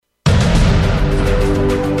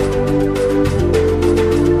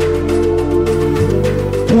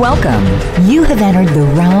Welcome. You have entered the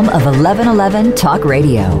realm of 1111 Talk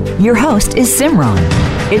Radio. Your host is Simran.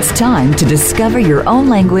 It's time to discover your own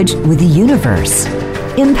language with the universe.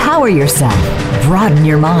 Empower yourself, broaden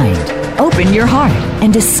your mind, open your heart,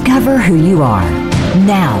 and discover who you are.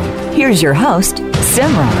 Now, here's your host,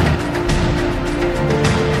 Simran.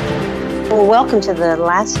 Well, welcome to the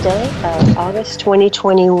last day of August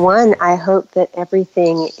 2021. I hope that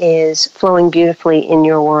everything is flowing beautifully in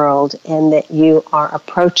your world and that you are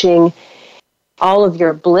approaching all of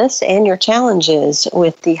your bliss and your challenges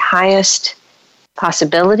with the highest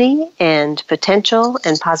possibility and potential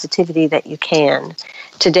and positivity that you can.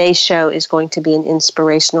 Today's show is going to be an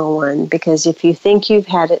inspirational one because if you think you've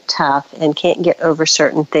had it tough and can't get over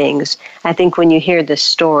certain things, I think when you hear this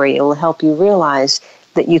story, it will help you realize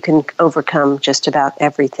that you can overcome just about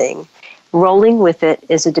everything. Rolling with It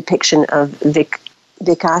is a depiction of Vikas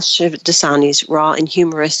Shivdasani's raw and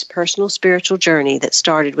humorous personal spiritual journey that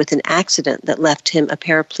started with an accident that left him a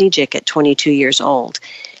paraplegic at 22 years old.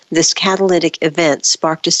 This catalytic event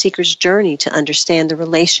sparked a seeker's journey to understand the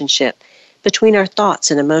relationship between our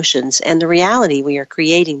thoughts and emotions and the reality we are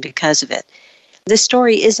creating because of it. This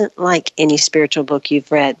story isn't like any spiritual book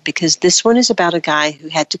you've read because this one is about a guy who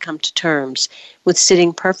had to come to terms with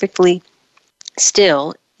sitting perfectly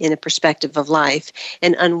still in a perspective of life,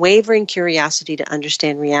 an unwavering curiosity to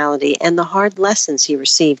understand reality, and the hard lessons he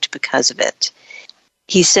received because of it.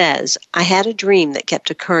 He says, "I had a dream that kept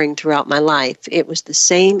occurring throughout my life. It was the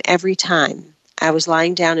same every time. I was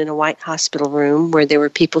lying down in a white hospital room where there were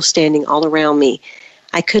people standing all around me.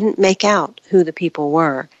 I couldn't make out who the people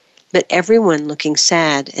were, but everyone looking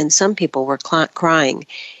sad, and some people were crying.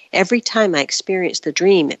 Every time I experienced the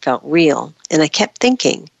dream, it felt real, and I kept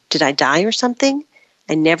thinking, did I die or something?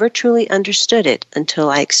 I never truly understood it until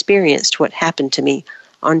I experienced what happened to me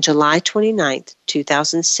on July 29th,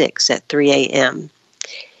 2006 at 3 a.m.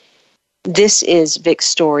 This is Vic's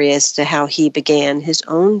story as to how he began his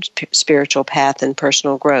own spiritual path and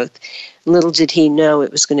personal growth. Little did he know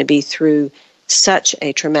it was going to be through such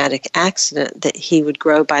a traumatic accident that he would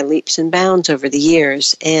grow by leaps and bounds over the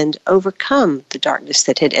years and overcome the darkness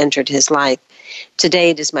that had entered his life.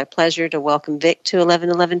 Today, it is my pleasure to welcome Vic to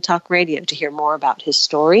 1111 Talk Radio to hear more about his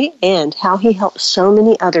story and how he helped so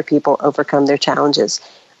many other people overcome their challenges.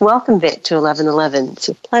 Welcome, Vic, to 1111. It's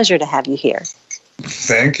a pleasure to have you here.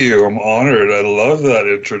 Thank you. I'm honored. I love that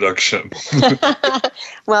introduction.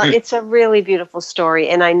 Well, it's a really beautiful story,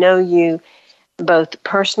 and I know you both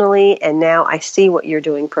personally, and now I see what you're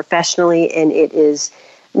doing professionally, and it is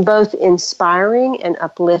both inspiring and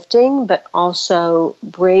uplifting, but also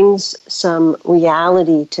brings some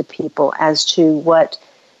reality to people as to what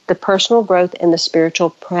the personal growth and the spiritual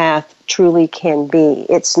path truly can be.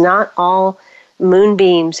 It's not all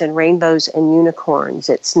moonbeams and rainbows and unicorns.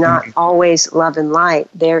 It's not always love and light.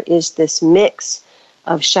 There is this mix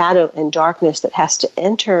of shadow and darkness that has to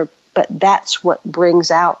enter, but that's what brings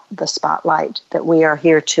out the spotlight that we are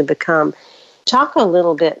here to become. Talk a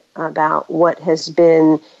little bit about what has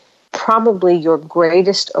been probably your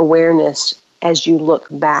greatest awareness as you look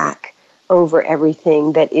back over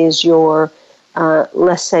everything that is your,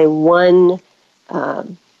 let's say, one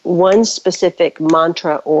specific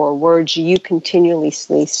mantra or words you continually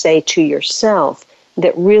say to yourself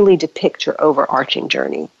that really depict your overarching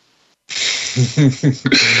journey.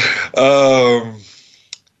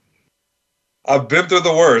 I've been through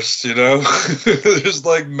the worst, There's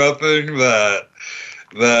like nothing that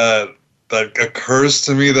occurs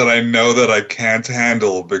to me that I know that I can't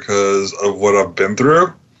handle because of what I've been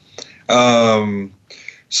through.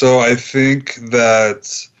 So I think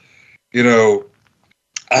that,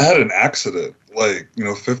 I had an accident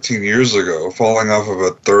 15 years ago, falling off of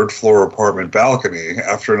a third floor apartment balcony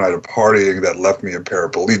after a night of partying that left me a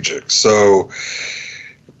paraplegic. So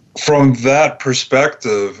from that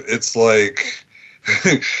perspective, it's like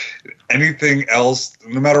anything else,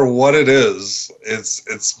 no matter what it is,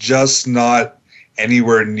 it's just not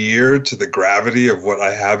anywhere near to the gravity of what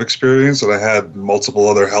I have experienced. And I had multiple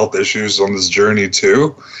other health issues on this journey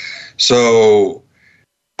too. So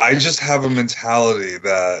I just have a mentality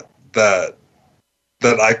that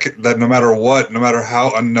no matter what, no matter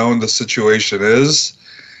how unknown the situation is,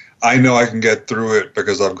 I know I can get through it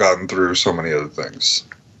because I've gotten through so many other things.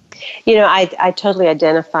 I totally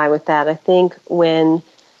identify with that. I think when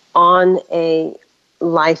on a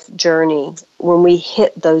life journey, when we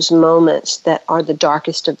hit those moments that are the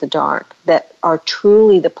darkest of the dark, that are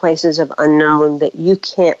truly the places of unknown that you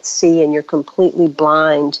can't see and you're completely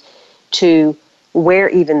blind to where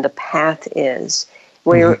even the path is,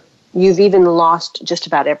 where you've even lost just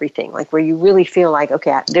about everything, like where you really feel like,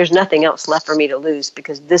 okay, there's nothing else left for me to lose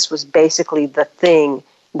because this was basically the thing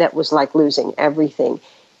that was like losing everything.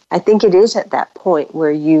 I think it is at that point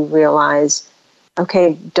where you realize,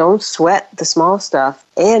 okay, don't sweat the small stuff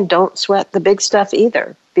and don't sweat the big stuff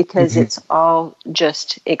either, because it's all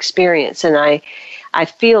just experience. And I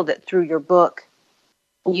feel that through your book,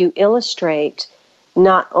 you illustrate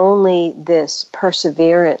not only this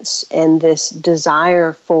perseverance and this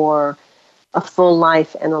desire for a full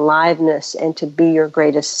life and aliveness and to be your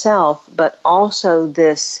greatest self, but also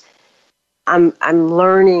this, I'm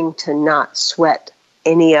learning to not sweat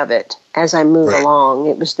any of it as I move along.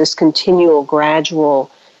 It was this continual,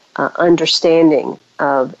 gradual understanding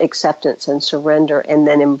of acceptance and surrender and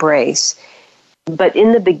then embrace. But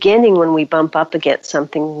in the beginning, when we bump up against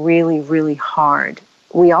something really, really hard,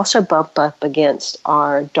 we also bump up against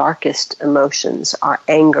our darkest emotions, our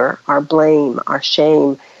anger, our blame, our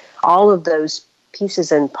shame, all of those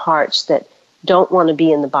pieces and parts that don't want to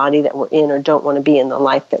be in the body that we're in or don't want to be in the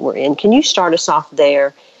life that we're in. Can you start us off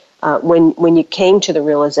there when you came to the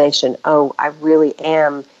realization, oh, I really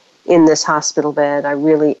am in this hospital bed, I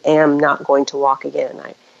really am not going to walk again?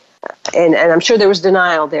 And I'm sure there was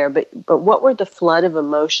denial there, but what were the flood of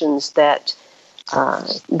emotions that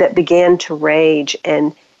began to rage,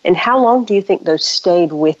 and how long do you think those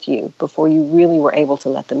stayed with you before you really were able to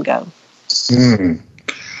let them go?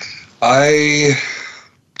 I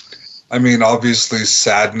mean, obviously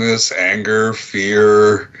sadness, anger,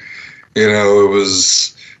 fear, it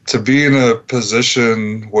was to be in a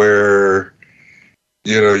position where,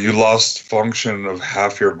 you lost function of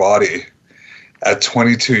half your body at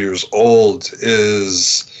 22 years old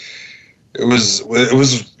I was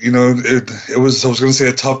going to say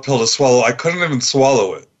a tough pill to swallow. I couldn't even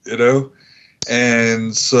swallow it,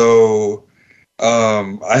 and so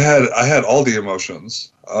I had all the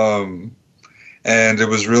emotions, and it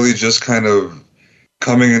was really just kind of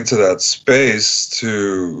coming into that space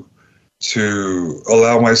to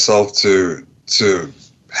allow myself to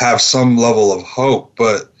have some level of hope.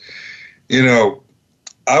 But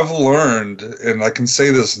I've learned, and I can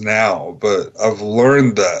say this now, but I've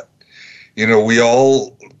learned that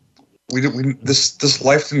this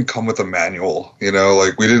life didn't come with a manual,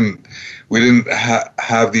 like we didn't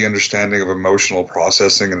have the understanding of emotional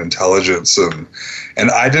processing and intelligence, and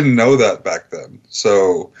I didn't know that back then.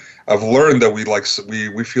 So I've learned that we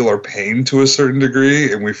feel our pain to a certain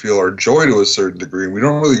degree and we feel our joy to a certain degree, and we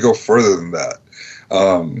don't really go further than that.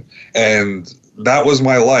 And that was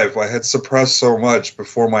my life. I had suppressed so much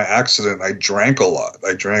before my accident. I drank a lot.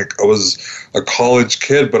 I was a college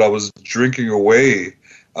kid, but I was drinking away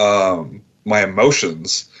my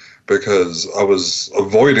emotions because I was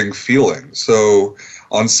avoiding feeling. So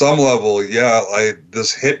on some level,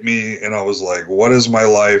 this hit me, and I was like, what is my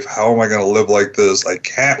life? How am I going to live like this? I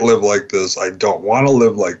can't live like this. I don't want to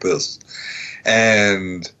live like this.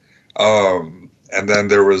 And then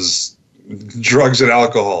there was drugs and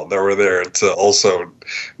alcohol that were there to also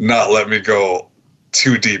not let me go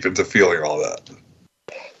too deep into feeling all that.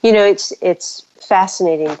 It's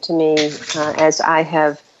fascinating to me as I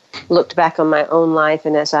have looked back on my own life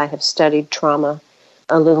and as I have studied trauma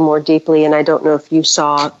a little more deeply. And I don't know if you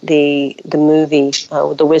saw the movie,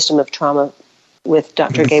 The Wisdom of Trauma with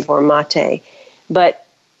Dr. Gabor Mate, but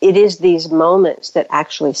it is these moments that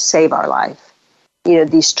actually save our life.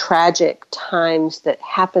 These tragic times that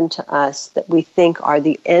happen to us that we think are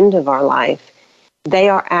the end of our life, they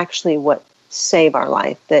are actually what save our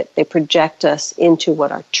life, that they project us into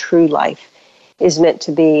what our true life is meant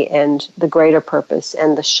to be, and the greater purpose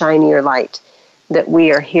and the shinier light that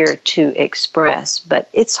we are here to express. But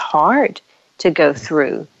it's hard to go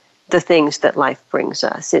through the things that life brings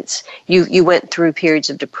us. You went through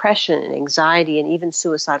periods of depression and anxiety and even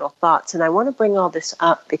suicidal thoughts. And I want to bring all this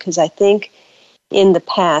up because I think in the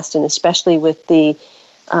past, and especially with the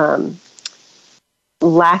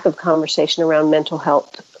lack of conversation around mental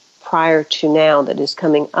health prior to now that is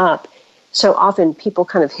coming up, so often people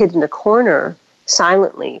kind of hid in a corner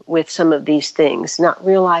silently with some of these things, not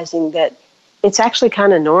realizing that it's actually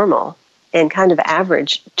kind of normal and kind of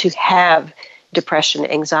average to have depression,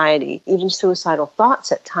 anxiety, even suicidal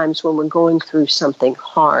thoughts at times when we're going through something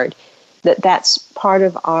hard, that's part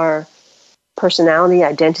of our personality,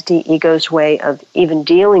 identity, ego's way of even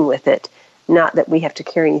dealing with it. Not that we have to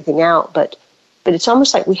carry anything out, but it's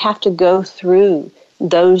almost like we have to go through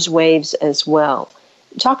those waves as well.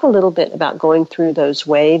 Talk a little bit about going through those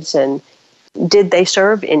waves, and did they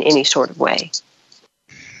serve in any sort of way?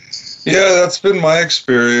 Yeah, that's been my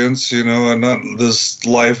experience, and this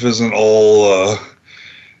life isn't all,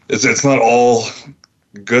 it's not all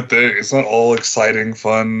good thing. It's not all exciting,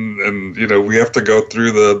 fun, and we have to go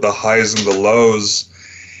through the highs and the lows.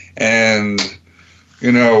 And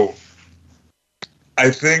I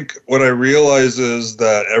think what I realize is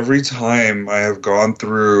that every time I have gone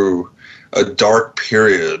through a dark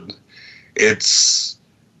period, there's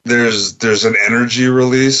an energy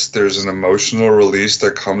release, there's an emotional release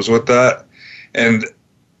that comes with that. And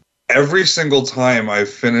every single time I've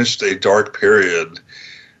finished a dark period,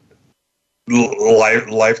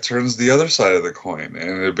 life turns the other side of the coin,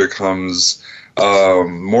 and it becomes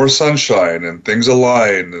more sunshine, and things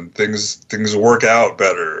align, and things work out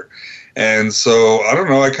better. And so, I don't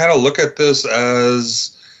know, I kind of look at this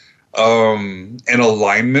as an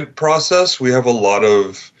alignment process. We have a lot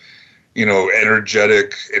of,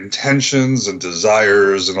 energetic intentions and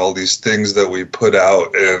desires and all these things that we put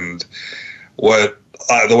out. And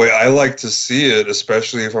the way I like to see it,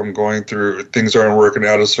 especially if I'm going through, things aren't working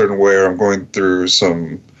out a certain way, or I'm going through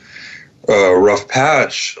some rough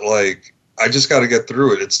patch, like, I just got to get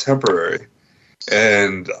through it. It's temporary.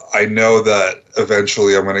 And I know that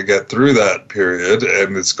eventually I'm going to get through that period,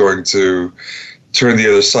 and it's going to turn the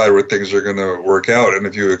other side where things are going to work out. And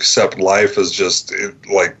if you accept life as just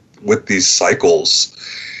like with these cycles,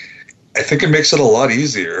 I think it makes it a lot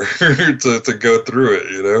easier to go through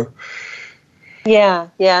it, Yeah,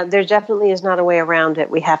 there definitely is not a way around it.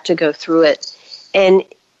 We have to go through it. And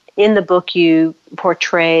in the book, you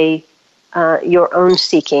portray your own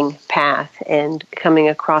seeking path and coming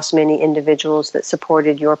across many individuals that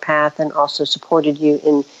supported your path and also supported you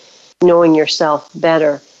in knowing yourself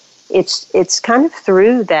better. It's kind of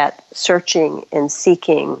through that searching and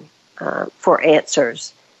seeking for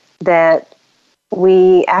answers that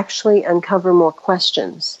we actually uncover more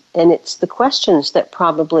questions. And it's the questions that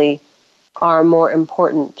probably are more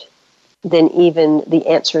important than even the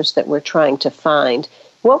answers that we're trying to find.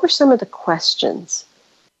 What were some of the questions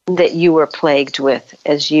that you were plagued with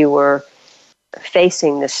as you were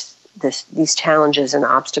facing these challenges and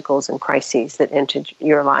obstacles and crises that entered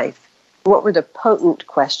your life? What were the potent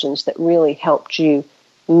questions that really helped you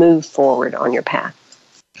move forward on your path?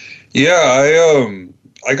 Yeah,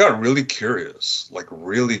 I got really curious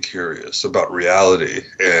about reality.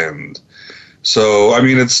 And so, I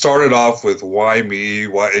mean, it started off with why me?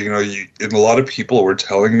 Why, and a lot of people were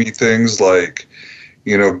telling me things like,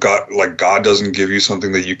 God doesn't give you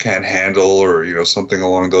something that you can't handle, or, something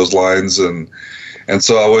along those lines. And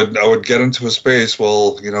so I would get into a space,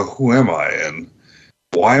 well, who am I? And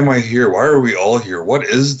why am I here? Why are we all here? What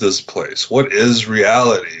is this place? What is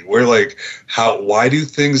reality? Why do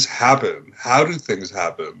things happen? How do things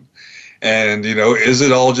happen? And, is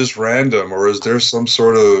it all just random, or is there some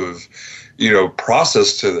sort of,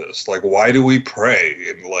 process to this? Like, why do we pray?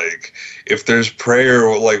 And if there's prayer,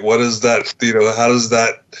 what is that, how does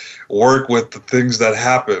that work with the things that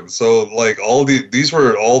happen? So these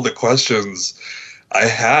were all the questions I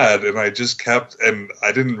had, and I just kept, and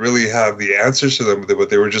I didn't really have the answers to them, but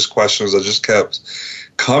they were just questions that just kept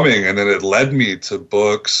coming. And then it led me to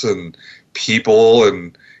books and people,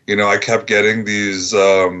 and, I kept getting these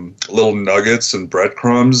little nuggets and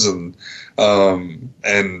breadcrumbs, and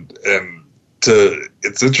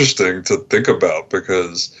it's interesting to think about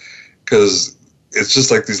because it's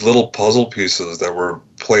just like these little puzzle pieces that were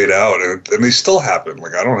played out, and they still happen.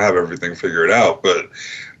 I don't have everything figured out, but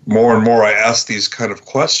more and more I ask these kind of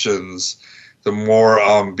questions, the more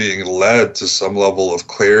I'm being led to some level of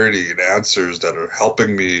clarity and answers that are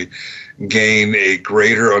helping me gain a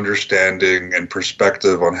greater understanding and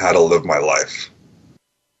perspective on how to live my life.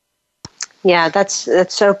 Yeah, that's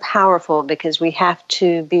so powerful, because we have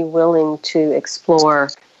to be willing to explore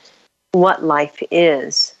what life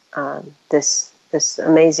is. This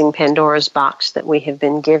amazing Pandora's box that we have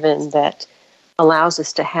been given that allows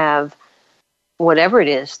us to have whatever it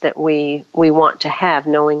is that we want to have,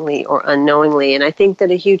 knowingly or unknowingly. And I think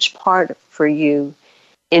that a huge part for you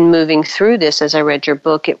in moving through this, as I read your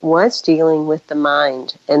book, it was dealing with the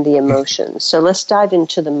mind and the emotions. So let's dive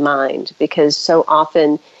into the mind, because so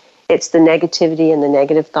often it's the negativity and the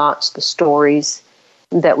negative thoughts, the stories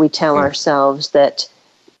that we tell ourselves that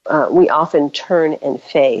we often turn and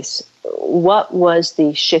face. What was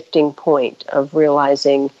the shifting point of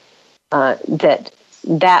realizing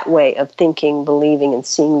that way of thinking, believing, and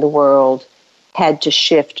seeing the world had to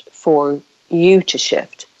shift for you to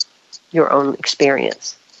shift your own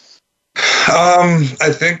experience?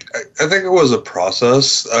 I think it was a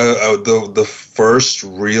process. The first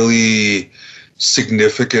really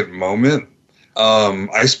significant moment,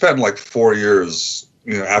 I spent 4 years,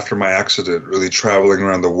 after my accident, really traveling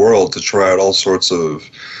around the world to try out all sorts of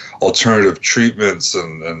alternative treatments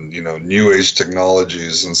and new age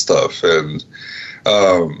technologies and stuff. And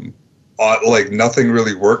nothing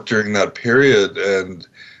really worked during that period. And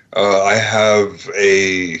I have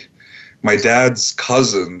a my dad's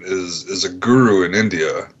cousin is a guru in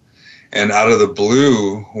India, and out of the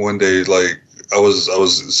blue one day, like I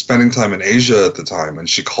was spending time in Asia at the time, and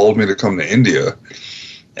she called me to come to India,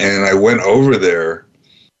 and I went over there,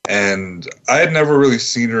 and I had never really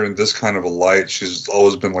seen her in this kind of a light. She's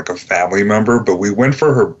always been like a family member, but we went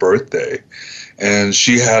for her birthday, and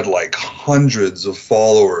she had like hundreds of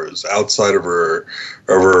followers outside of her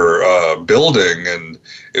building, and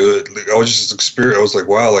I was like,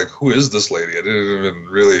 wow, like who is this lady? I didn't even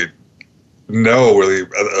really know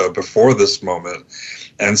before this moment.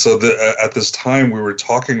 And so at this time we were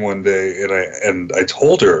talking one day, and I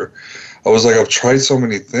told her, I was like, I've tried so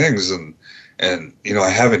many things, and I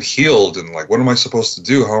haven't healed, and like, what am I supposed to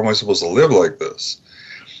do? How am I supposed to live like this?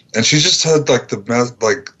 And she just had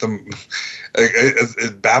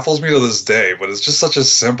it baffles me to this day, but it's just such a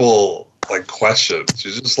simple like question.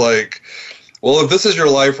 She's just like, well, if this is your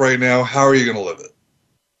life right now, how are you going to live it?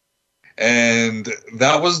 And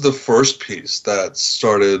that was the first piece that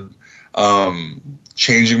started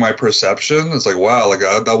changing my perception. It's like, wow, like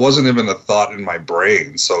that wasn't even a thought in my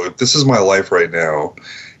brain. So if this is my life right now,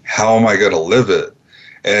 how am I going to live it?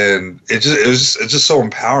 And it's just so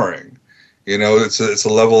empowering. It's a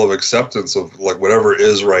level of acceptance of like whatever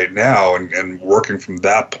is right now, and working from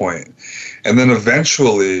that point. And then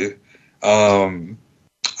eventually, I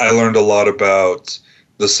learned a lot about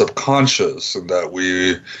the subconscious, and that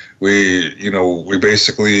we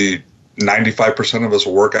basically 95% of us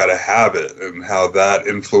work out of habit, and how that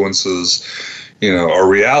influences, our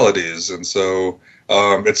realities. And so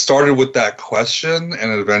it started with that question,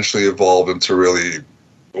 and it eventually evolved into really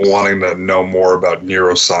wanting to know more about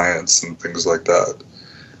neuroscience and things like that.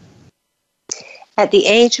 At the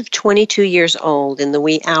age of 22 years old, in the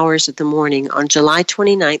wee hours of the morning on July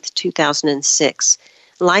 29th, 2006,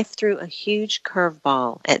 life threw a huge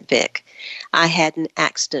curveball at Vic. I had an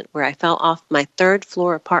accident where I fell off my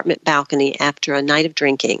third-floor apartment balcony after a night of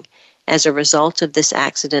drinking. As a result of this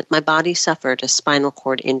accident, my body suffered a spinal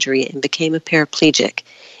cord injury and became a paraplegic.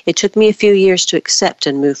 It took me a few years to accept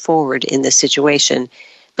and move forward in this situation,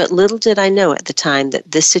 but little did I know at the time that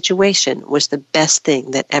this situation was the best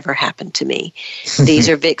thing that ever happened to me. These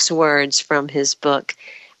are Vic's words from his book,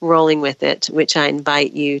 Rolling With It, which I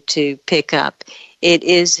invite you to pick up. It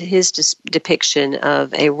is his depiction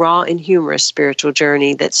of a raw and humorous spiritual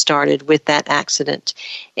journey that started with that accident.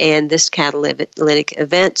 And this catalytic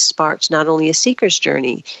event sparked not only a seeker's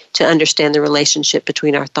journey to understand the relationship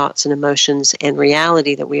between our thoughts and emotions and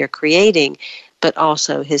reality that we are creating, but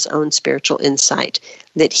also his own spiritual insight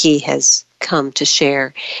that he has come to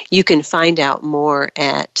share. You can find out more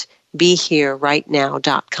at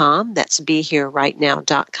BeHereRightNow.com. That's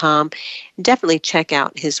BeHereRightNow.com. Definitely check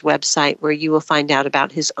out his website, where you will find out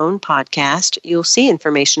about his own podcast. You'll see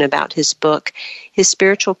information about his book, his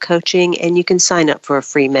spiritual coaching, and you can sign up for a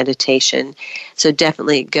free meditation. So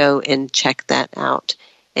definitely go and check that out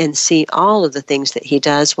and see all of the things that he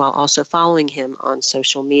does, while also following him on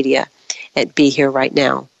social media at Be Here Right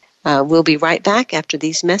Now. We'll be right back after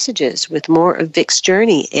these messages with more of Vic's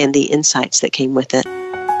journey and the insights that came with it.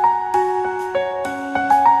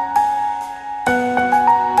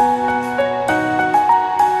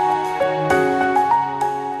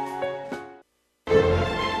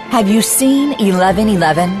 Have you seen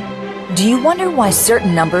 1111? Do you wonder why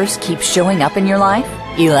certain numbers keep showing up in your life?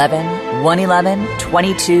 11, 111,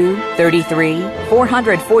 22, 33,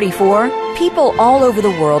 444. People all over the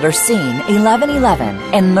world are seeing 1111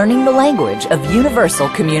 and learning the language of universal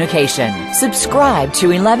communication. Subscribe to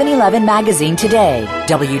 1111 Magazine today.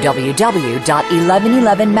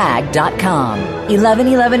 www.1111mag.com.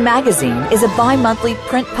 1111 Magazine is a bi-monthly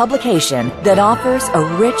print publication that offers a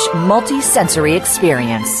rich, multi-sensory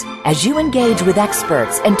experience. As you engage with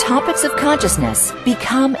experts and topics of consciousness,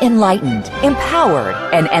 become enlightened, empowered,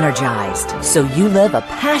 and energized, so you live a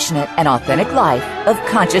passionate and authentic life of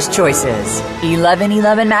conscious choices.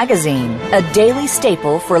 1111 Magazine, a daily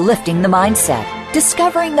staple for lifting the mindset,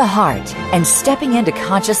 discovering the heart, and stepping into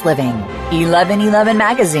conscious living. 1111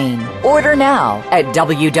 Magazine. Order now at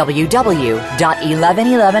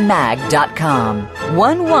www.1111mag.com.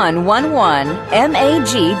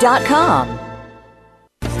 1111mag.com.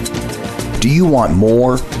 Do you want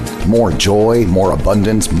more joy, more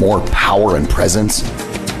abundance, more power and presence?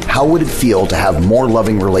 How would it feel to have more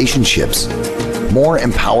loving relationships, more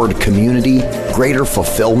empowered community, greater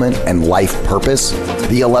fulfillment and life purpose?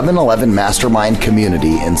 The 1111 Mastermind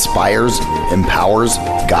community inspires, empowers,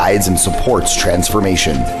 guides, and supports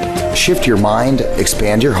transformation. Shift your mind,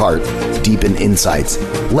 expand your heart, deepen insights.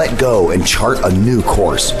 Let go and chart a new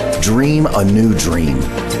course. Dream a new dream.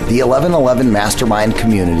 The 1111 Mastermind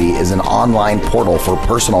Community is an online portal for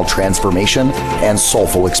personal transformation and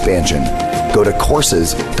soulful expansion. Go to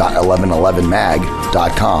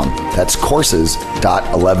courses.1111mag.com. That's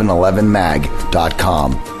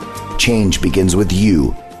courses.1111mag.com. Change begins with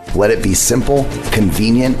you. Let it be simple,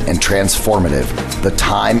 convenient, and transformative. The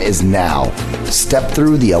time is now. Step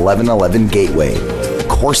through the 1111 gateway.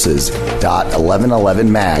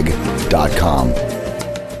 Courses.1111mag.com.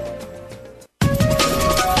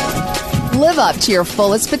 Live up to your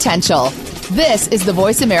fullest potential. This is the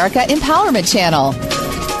Voice America Empowerment Channel.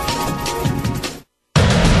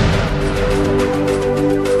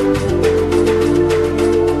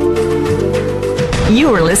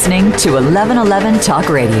 You are listening to 1111 Talk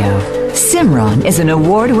Radio. Simran is an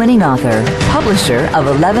award-winning author, publisher of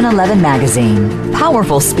 1111 Magazine,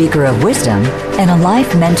 powerful speaker of wisdom, and a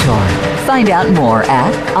life mentor. Find out more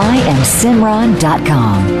at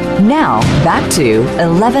IamSimran.com. Now, back to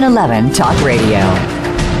 1111 Talk Radio.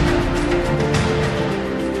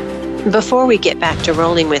 Before we get back to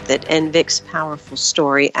rolling with it and Vic's powerful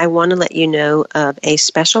story, I want to let you know of a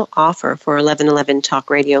special offer for 1111 Talk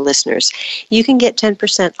Radio listeners. You can get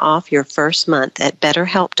 10% off your first month at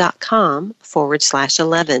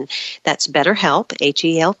BetterHelp.com/11. That's BetterHelp,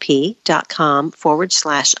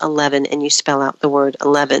 HELP.com/11, and you spell out the word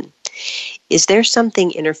 11. Is there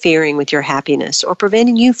something interfering with your happiness or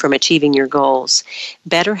preventing you from achieving your goals?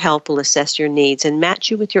 BetterHelp will assess your needs and match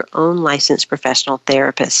you with your own licensed professional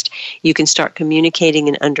therapist. You can start communicating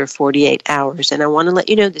in under 48 hours. And I want to let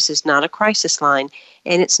you know this is not a crisis line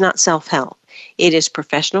and it's not self-help. It is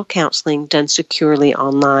professional counseling done securely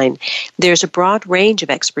online. There's a broad range of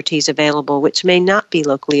expertise available, which may not be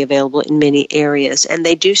locally available in many areas, and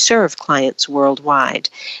they do serve clients worldwide.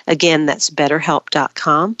 Again, that's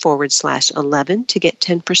betterhelp.com/11 to get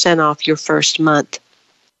 10% off your first month.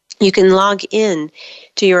 You can log in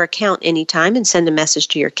to your account anytime and send a message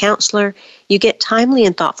to your counselor. You get timely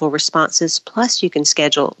and thoughtful responses, plus you can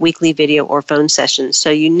schedule weekly video or phone sessions,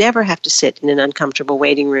 so you never have to sit in an uncomfortable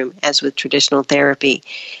waiting room as with traditional therapy.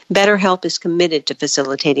 BetterHelp is committed to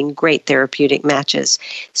facilitating great therapeutic matches,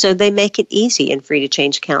 so they make it easy and free to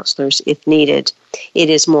change counselors if needed. It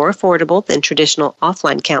is more affordable than traditional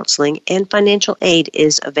offline counseling, and financial aid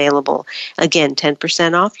is available. Again,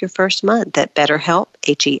 10% off your first month at BetterHelp,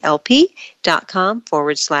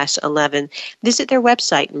 HELP.com/11. Visit their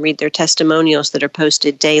website and read their testimonials that are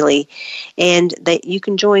posted daily. And that you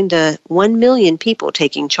can join the 1 million people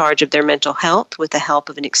taking charge of their mental health with the help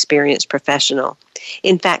of an experienced professional.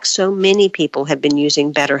 In fact, so many people have been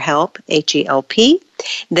using BetterHelp, HELP,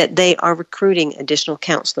 that they are recruiting additional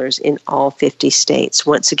counselors in all 50 states.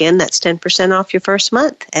 Once again, that's 10% off your first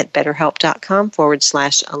month at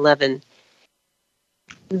BetterHelp.com/11.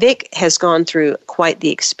 Vic has gone through quite the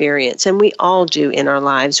experience, and we all do in our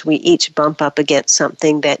lives. We each bump up against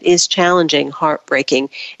something that is challenging, heartbreaking,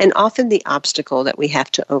 and often the obstacle that we have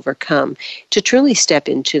to overcome to truly step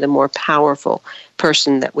into the more powerful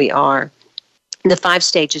person that we are. The 5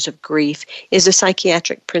 stages of grief is a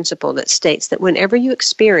psychiatric principle that states that whenever you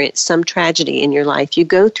experience some tragedy in your life, you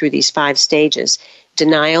go through these 5 stages: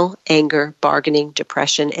 denial, anger, bargaining,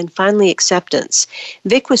 depression, and finally acceptance.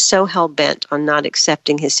 Vic was so hell-bent on not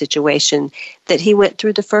accepting his situation that he went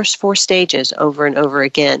through the first 4 stages over and over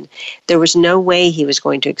again. There was no way he was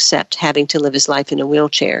going to accept having to live his life in a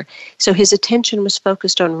wheelchair, so his attention was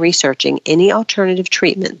focused on researching any alternative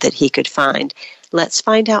treatment that he could find. Let's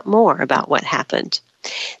find out more about what happened.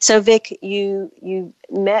 So, Vic, you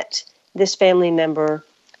met this family member.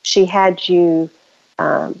 She had you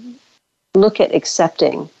look at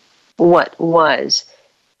accepting what was.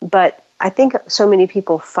 But I think so many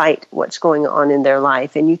people fight what's going on in their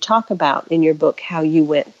life. And you talk about in your book how you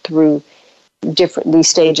went through these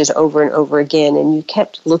stages over and over again, and you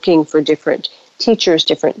kept looking for different teachers,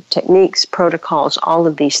 different techniques, protocols, all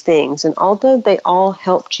of these things. And although they all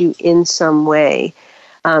helped you in some way,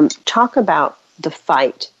 talk about the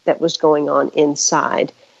fight that was going on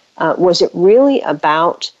inside. Was it really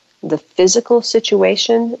about the physical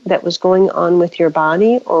situation that was going on with your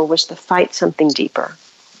body, or was the fight something deeper?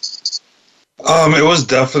 It was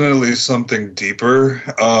definitely something deeper.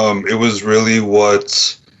 It was really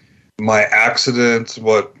what my accident,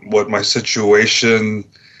 what my situation,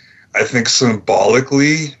 I think,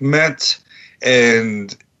 symbolically meant.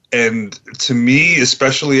 And to me,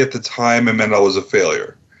 especially at the time, it meant I was a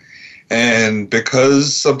failure. And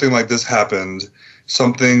because something like this happened,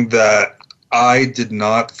 something that I did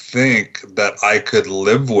not think that I could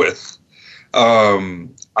live with,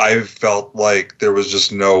 I felt like there was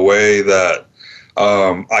just no way that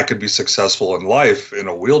I could be successful in life in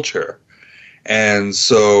a wheelchair. And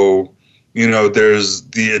so, there's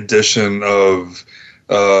the addition of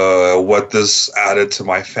what this added to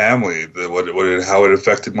my family, how it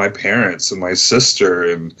affected my parents and my sister,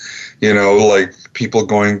 and like people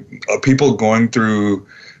going through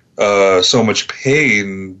so much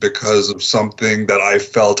pain because of something that I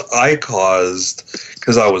felt I caused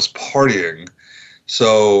because I was partying.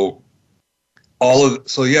 So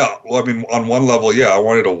on one level, I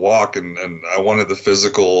wanted to walk and I wanted the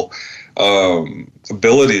physical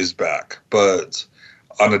abilities back, but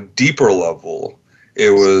on a deeper level,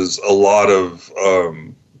 it was a lot of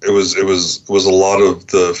it was a lot of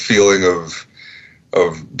the feeling of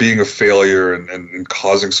being a failure and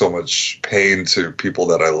causing so much pain to people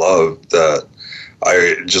that I love, that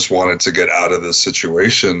I just wanted to get out of this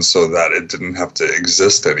situation so that it didn't have to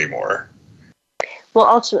exist anymore. Well,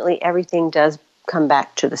 ultimately, everything does come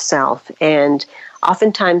back to the self, and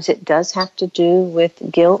oftentimes it does have to do with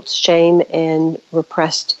guilt, shame, and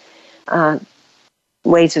repressed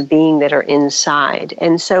ways of being that are inside.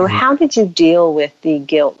 And so how did you deal with the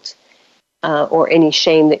guilt or any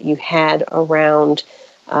shame that you had around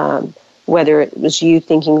whether it was you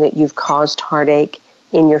thinking that you've caused heartache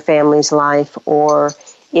in your family's life, or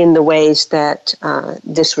in the ways that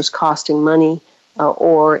this was costing money,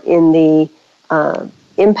 or in the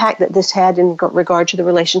impact that this had in regard to the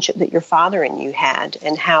relationship that your father and you had,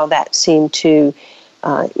 and how that seemed to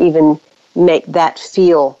even make that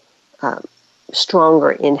feel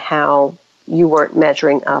stronger in how you weren't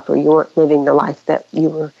measuring up, or you weren't living the life that you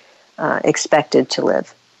were expected to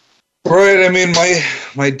live. Right. I mean,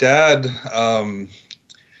 my dad,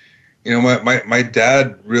 my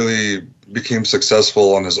dad really became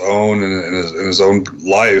successful on his own in his own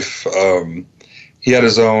life. He had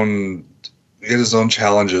his own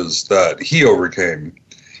challenges that he overcame,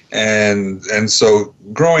 and so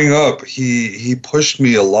growing up, he pushed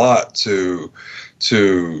me a lot to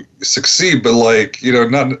succeed, but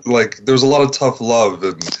not like there's a lot of tough love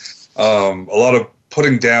and a lot of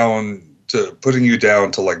putting you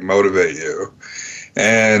down to like motivate you,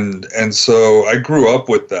 and so I grew up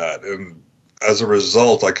with that, and as a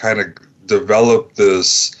result, I kind of developed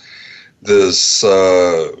this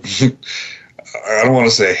I don't want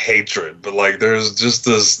to say hatred, but like there's just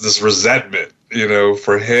this resentment,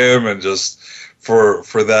 for him, and just for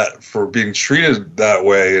being treated that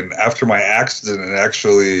way. And after my accident, it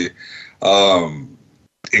actually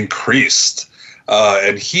increased.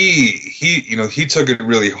 And he took it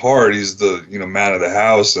really hard. He's the man of the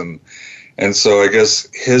house, and so I guess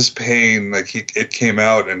his pain, like it came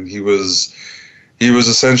out, and he was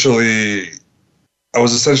essentially. I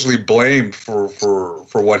was essentially blamed for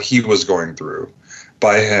what he was going through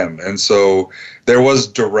by him. And so there was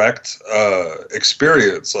direct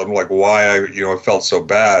experience on like why I felt so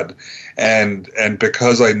bad. And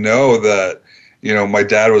because I know that, my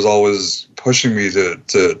dad was always pushing me to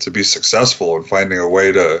be successful and finding a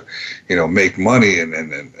way to, make money and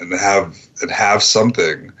have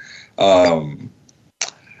something.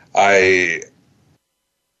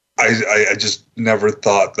 I just never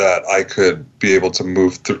thought that I could be able to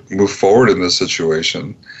move forward in this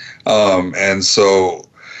situation, and so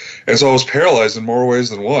I was paralyzed in more ways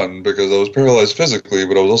than one, because I was paralyzed physically,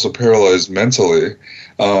 but I was also paralyzed mentally,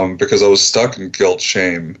 because I was stuck in guilt,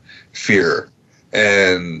 shame, fear.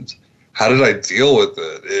 And how did I deal with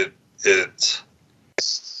it?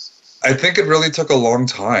 I think it really took a long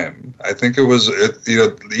time. I think I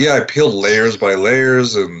peeled layers by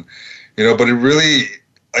layers, and but it really.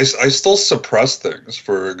 I still suppress things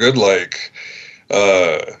for a good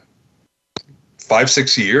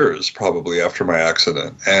 5-6 years probably after my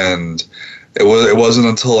accident, and it wasn't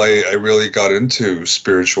until I really got into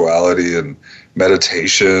spirituality and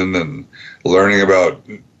meditation and learning about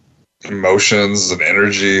emotions and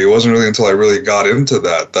energy. It wasn't really until I really got into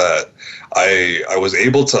that I was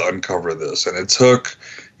able to uncover this, and it took.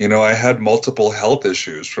 I had multiple health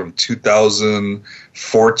issues from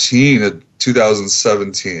 2014 to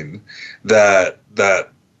 2017 that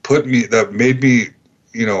made me,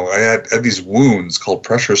 I had these wounds called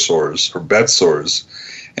pressure sores or bed sores,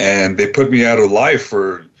 and they put me out of life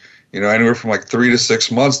for, anywhere from like 3 to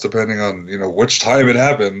 6 months, depending on, which time it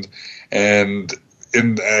happened. And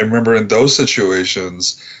I remember in those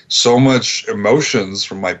situations, so much emotions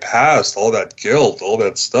from my past, all that guilt, all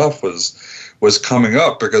that stuff was coming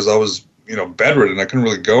up because I was, bedridden. I couldn't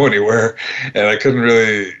really go anywhere, and I couldn't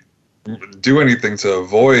really do anything to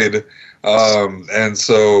avoid. And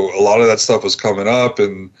so a lot of that stuff was coming up,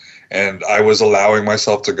 and and I was allowing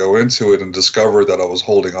myself to go into it and discover that I was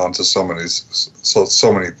holding on to so many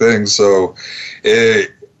things. So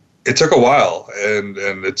it took a while, and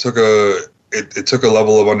it took a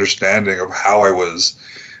level of understanding of how I was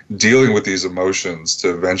dealing with these emotions to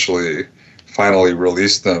eventually finally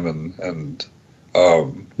release them and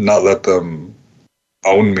not let them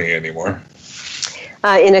own me anymore.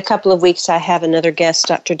 In a couple of weeks, I have another guest,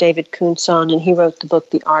 Dr. David Koontz, on, and he wrote the book,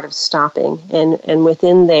 The Art of Stopping. And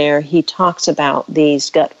within there, he talks about these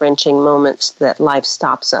gut-wrenching moments that life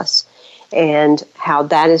stops us, and how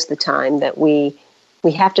that is the time that we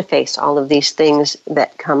have to face all of these things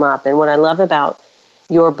that come up. And what I love about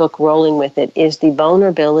your book, Rolling With It, is the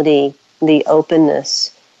vulnerability, the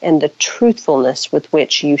openness, and the truthfulness with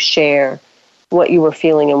which you share what you were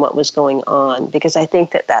feeling and what was going on. Because I think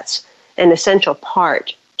that that's an essential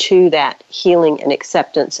part to that healing and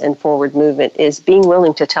acceptance and forward movement, is being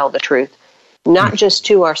willing to tell the truth, not just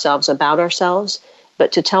to ourselves about ourselves,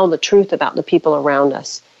 but to tell the truth about the people around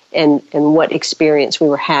us and what experience we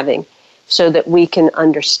were having, so that we can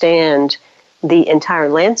understand the entire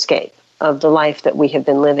landscape of the life that we have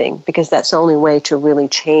been living, because that's the only way to really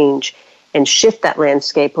change and shift that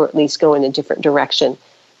landscape, or at least go in a different direction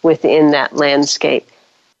within that landscape.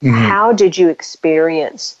 Mm-hmm. How did you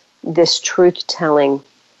experience this truth-telling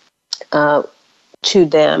to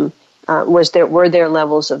them? Were there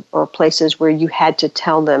levels or places where you had to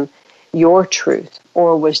tell them your truth,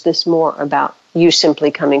 or was this more about you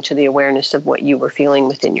simply coming to the awareness of what you were feeling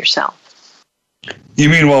within yourself? You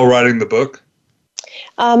mean while writing the book?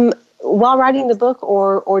 While writing the book,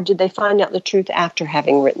 or did they find out the truth after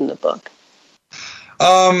having written the book?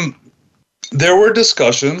 There were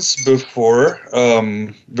discussions before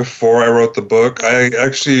I wrote the book. I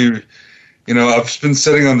actually, I've been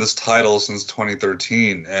sitting on this title since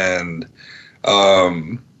 2013, and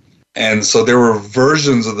so there were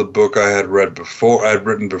versions of the book I had written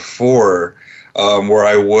before, where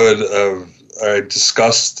I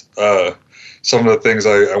discussed some of the things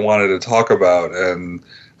I wanted to talk about, and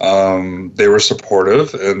they were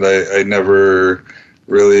supportive, and I never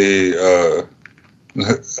really.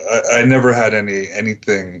 I never had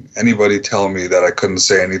anybody tell me that I couldn't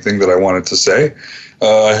say anything that I wanted to say.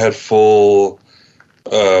 I had full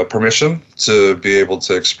permission to be able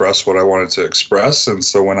to express what I wanted to express, and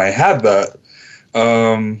so when I had that,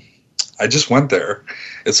 I just went there.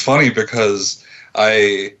 It's funny because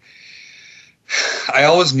I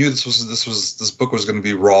always knew this book was going to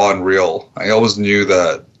be raw and real. I always knew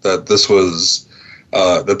that this was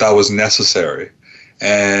that was necessary.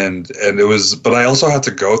 And it was, but I also had to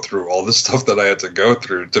go through all this stuff that I had to go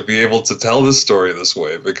through to be able to tell this story this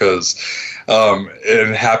way, because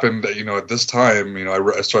it happened, at this time, I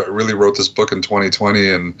really wrote this book in 2020,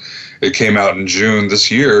 and it came out in June this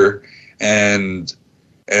year, and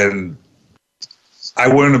I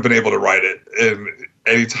wouldn't have been able to write it in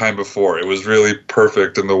any time before. It was really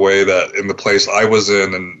perfect in the way that, in the place I was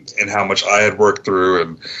in, and how much I had worked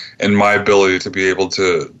through, and my ability to be able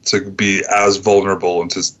to be as vulnerable and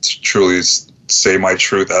to truly say my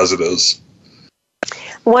truth as it is.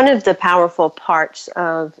 One of the powerful parts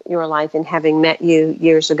of your life, in having met you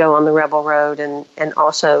years ago on the Rebel Road, and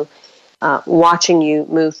also watching you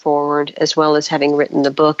move forward, as well as having written the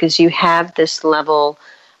book, is you have this level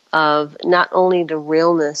of not only the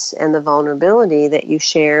realness and the vulnerability that you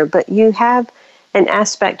share, but you have an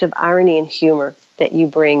aspect of irony and humor that you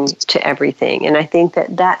bring to everything. And I think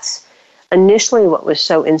that that's initially what was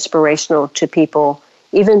so inspirational to people,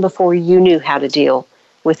 even before you knew how to deal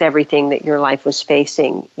with everything that your life was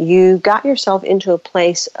facing. You got yourself into a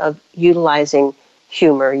place of utilizing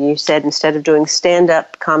humor. You said instead of doing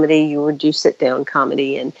stand-up comedy, you would do sit-down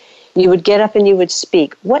comedy, and you would get up and you would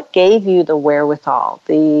speak. What gave you the wherewithal,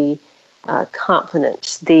 the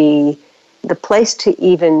confidence, the place to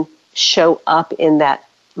even show up in that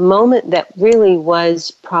moment that really was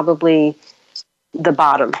probably the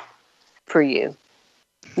bottom for you,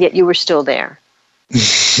 yet you were still there?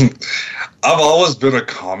 I've always been a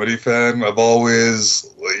comedy fan. I've always,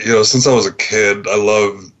 since I was a kid, I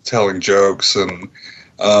love telling jokes and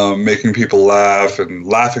making people laugh and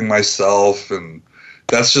laughing myself, and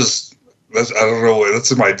that's I don't know,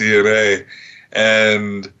 that's in my DNA.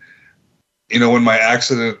 And, when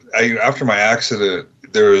after my accident,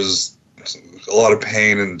 there was a lot of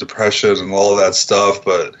pain and depression and all of that stuff,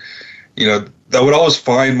 but, that would always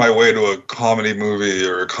find my way to a comedy movie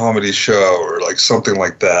or a comedy show or like something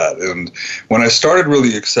like that. And when I started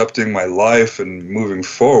really accepting my life and moving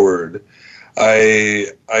forward, I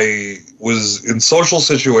was in social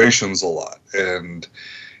situations a lot, and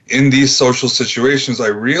in these social situations, I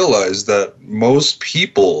realized that most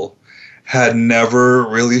people had never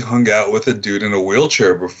really hung out with a dude in a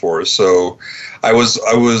wheelchair before. So I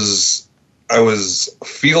was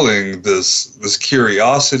feeling this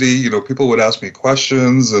curiosity. You know, people would ask me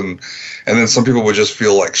questions, and then some people would just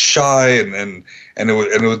feel like shy, and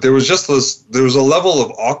there was a level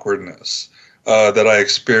of awkwardness that I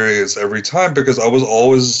experienced every time, because I was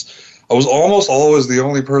almost always the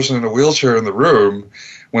only person in a wheelchair in the room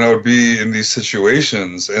when I would be in these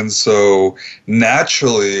situations. And so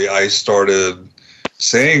naturally I started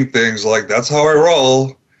saying things like, "That's how I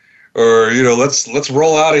roll," or, you know, let's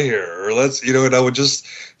roll out of here, or let's, you know, and I would just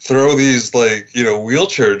throw these, like, you know,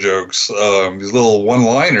 wheelchair jokes, these little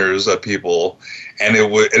one-liners at people, and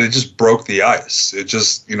it just broke the ice. It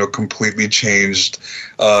just, you know, completely changed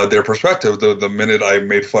their perspective. The minute I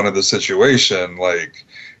made fun of the situation, like,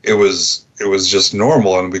 it was just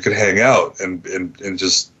normal, and we could hang out and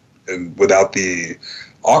without the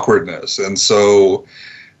awkwardness. And so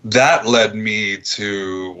that led me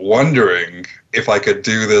to wondering if I could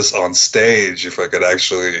do this on stage, if I could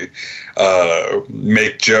actually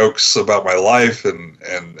make jokes about my life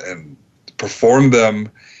and perform them.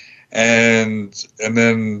 And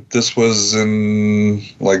then this was in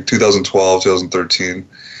like 2012, 2013,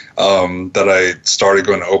 that I started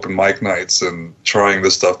going to open mic nights and trying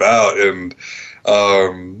this stuff out. And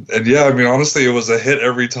yeah, I mean, honestly, it was a hit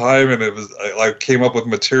every time. And I came up with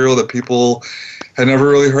material that people had never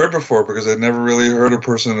really heard before, because I'd never really heard a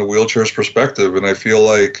person in a wheelchair's perspective. And I feel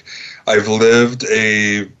like I've lived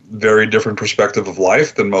a very different perspective of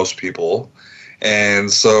life than most people.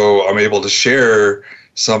 And so I'm able to share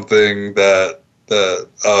something that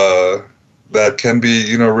can be,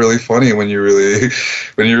 you know, really funny when you really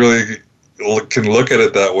can look at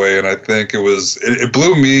it that way. And I think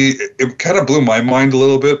it kind of blew my mind a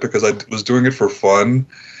little bit, because I was doing it for fun,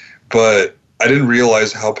 but I didn't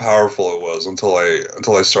realize how powerful it was until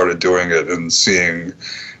I started doing it and seeing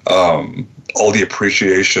all the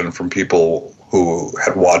appreciation from people who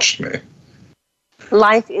had watched me.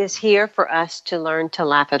 Life is here for us to learn to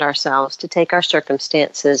laugh at ourselves, to take our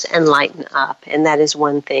circumstances and lighten up. And that is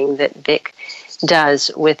one thing that Vic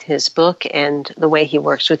does with his book and the way he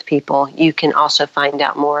works with people. You can also find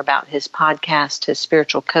out more about his podcast, his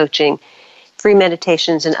spiritual coaching, free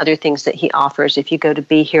meditations, and other things that he offers if you go to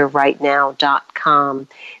BeHereRightNow.com.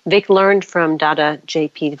 Vic learned from Dada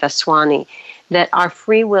J.P. Vaswani that our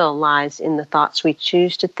free will lies in the thoughts we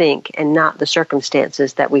choose to think and not the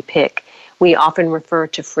circumstances that we pick. We often refer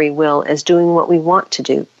to free will as doing what we want to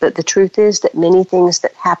do, but the truth is that many things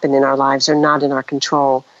that happen in our lives are not in our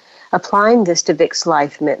control. Applying this to Vic's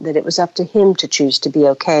life meant that it was up to him to choose to be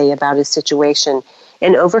okay about his situation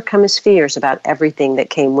and overcome his fears about everything that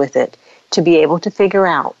came with it, to be able to figure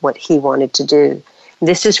out what he wanted to do.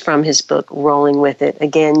 This is from his book, Rolling With It.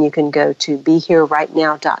 Again, you can go to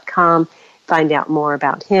BeHereRightNow.com, find out more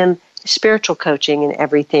about him, spiritual coaching, and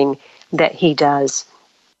everything that he does.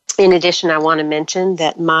 In addition, I want to mention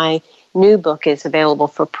that my new book is available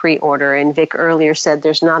for pre-order. And Vic earlier said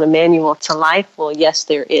there's not a manual to life. Well, yes,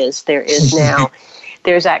 there is. There is now.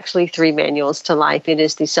 There's actually 3 manuals to life. It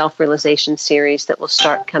is the Self-Realization series that will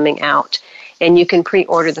start coming out. And you can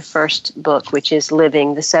pre-order the first book, which is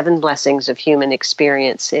Living, the 7 Blessings of Human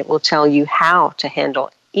Experience. It will tell you how to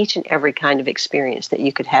handle each and every kind of experience that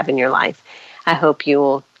you could have in your life. I hope you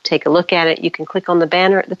will take a look at it. You can click on the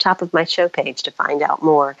banner at the top of my show page to find out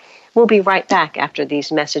more. We'll be right back after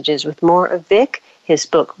these messages with more of Vic, his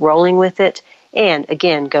book, Rolling With It, and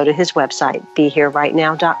again, go to his website,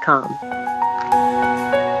 BeHereRightNow.com.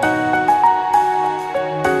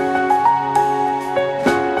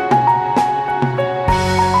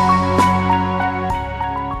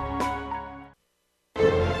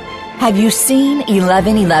 Have you seen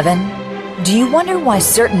 1111? Do you wonder why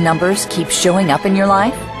certain numbers keep showing up in your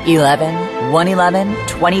life? 11, 111,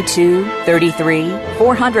 22, 33,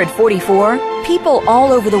 444. People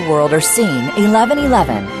all over the world are seeing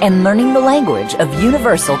 1111 and learning the language of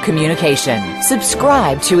universal communication.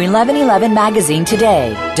 Subscribe to 1111 Magazine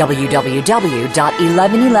today.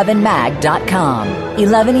 www.1111mag.com.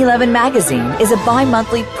 1111 Magazine is a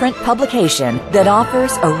bi-monthly print publication that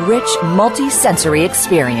offers a rich, multi-sensory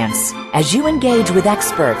experience. As you engage with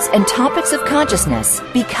experts and topics of consciousness,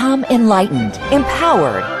 become enlightened,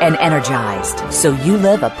 empowered, and energized, so you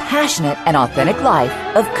live a passionate and authentic life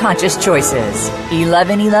of conscious choices.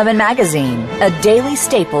 1111 Magazine, a daily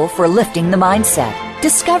staple for lifting the mindset,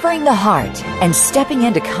 discovering the heart, and stepping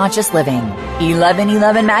into conscious living.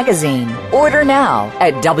 1111 Magazine. Order now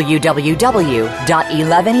at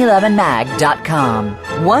www.1111mag.com.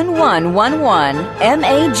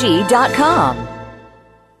 1111mag.com.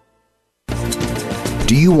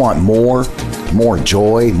 Do you want more? more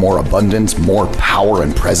joy, more abundance, more power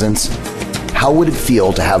and presence? How would it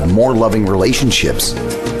feel to have more loving relationships,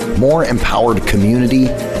 more empowered community,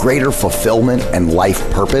 greater fulfillment, and life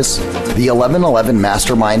purpose? The 1111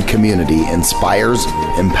 Mastermind community inspires,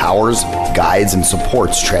 empowers, guides, and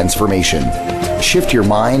supports transformation. Shift your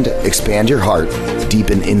mind, expand your heart,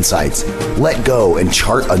 deepen insights, let go and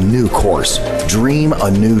chart a new course, dream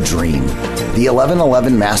a new dream. The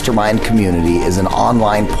 1111 Mastermind community is an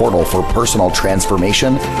online portal for personal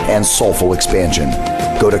transformation and soulful expansion.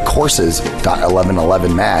 Go to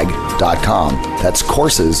courses.1111mag.com. That's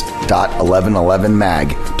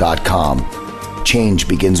courses.1111mag.com. Change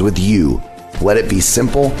begins with you. Let it be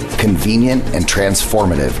simple, convenient, and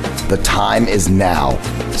transformative. The time is now.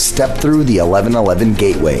 Step through the 1111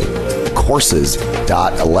 gateway.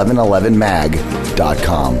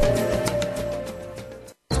 Courses.1111mag.com.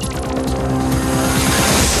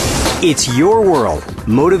 It's your world.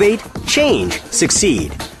 Motivate, change,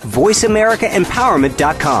 succeed.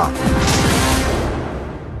 VoiceAmericaEmpowerment.com.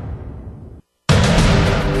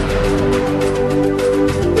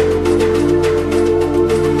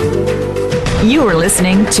 You are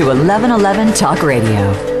listening to 1111 Talk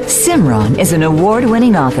Radio. Simran is an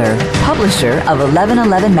award-winning author, publisher of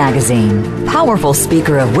 1111 Magazine, powerful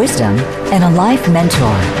speaker of wisdom, and a life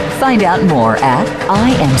mentor. Find out more at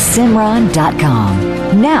IamSimran.com.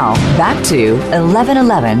 Now, back to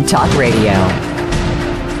 1111 Talk Radio.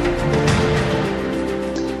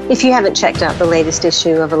 If you haven't checked out the latest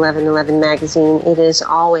issue of 1111 Magazine, it is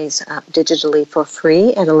always up digitally for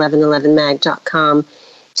free at 1111mag.com.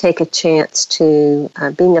 Take a chance to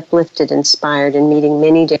being uplifted, inspired, and meeting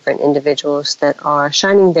many different individuals that are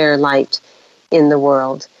shining their light in the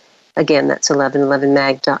world. Again, that's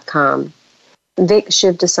 1111mag.com. Vic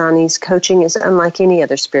Shivdasani's coaching is unlike any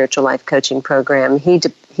other spiritual life coaching program. He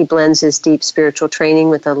blends his deep spiritual training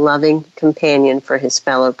with a loving companion for his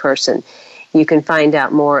fellow person. You can find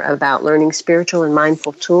out more about learning spiritual and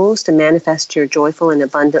mindful tools to manifest your joyful and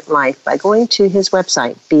abundant life by going to his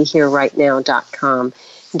website, BeHereRightNow.com.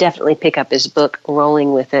 Definitely pick up his book,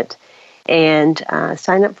 Rolling With It, and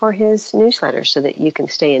sign up for his newsletter so that you can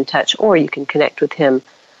stay in touch or you can connect with him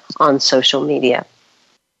on social media.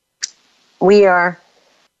 We are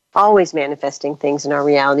always manifesting things in our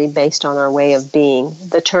reality based on our way of being.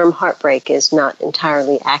 The term heartbreak is not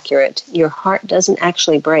entirely accurate. Your heart doesn't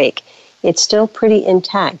actually break. It's still pretty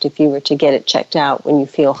intact if you were to get it checked out when you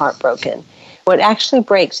feel heartbroken. What actually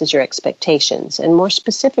breaks is your expectations, and more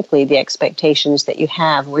specifically, the expectations that you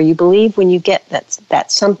have where you believe when you get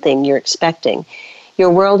that something you're expecting,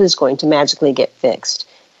 your world is going to magically get fixed.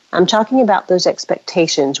 I'm talking about those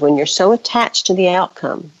expectations when you're so attached to the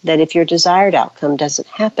outcome that if your desired outcome doesn't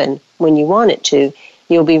happen when you want it to,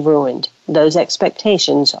 you'll be ruined. Those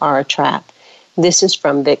expectations are a trap. This is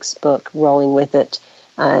from Vic's book, Rolling With It.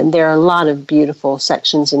 There are a lot of beautiful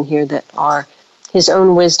sections in here that are his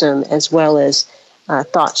own wisdom as well as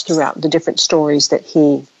thoughts throughout the different stories that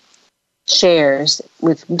he shares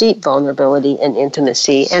with deep vulnerability and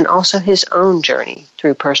intimacy, and also his own journey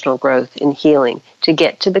through personal growth and healing to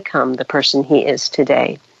get to become the person he is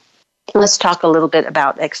today. Let's talk a little bit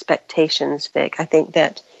about expectations, Vic. I think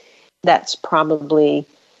that's probably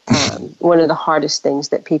one of the hardest things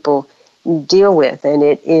that people deal with, and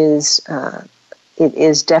it is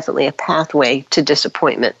definitely a pathway to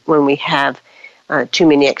disappointment when we have too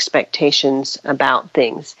many expectations about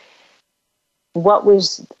things. What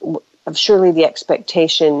was surely the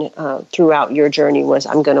expectation throughout your journey was,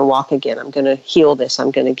 I'm going to walk again, I'm going to heal this,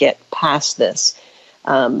 I'm going to get past this.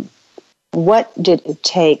 What did it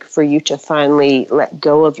take for you to finally let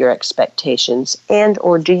go of your expectations, and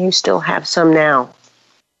or do you still have some now?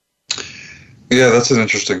 Yeah, that's an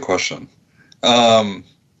interesting question. I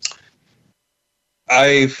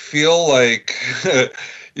feel like,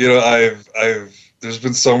 I've there's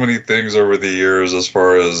been so many things over the years as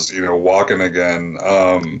far as, walking again,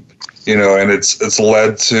 and it's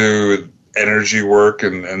led to energy work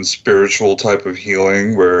and spiritual type of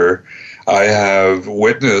healing where I have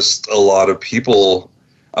witnessed a lot of people.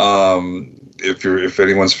 If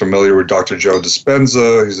anyone's familiar with Dr. Joe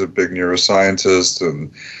Dispenza, he's a big neuroscientist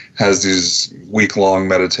and has these week-long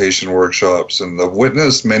meditation workshops, and I've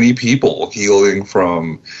witnessed many people healing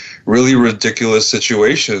from really ridiculous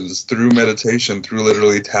situations through meditation, through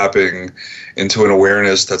literally tapping into an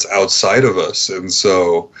awareness that's outside of us. And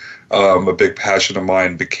so a big passion of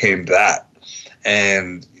mine became that.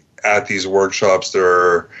 And at these workshops,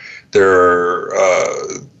 there are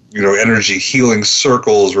energy healing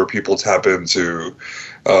circles where people tap into,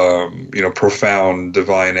 profound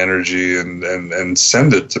divine energy and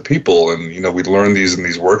send it to people. And, we learn these in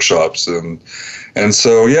these workshops. And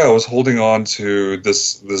so, I was holding on to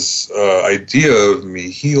this idea of me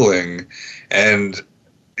healing. And,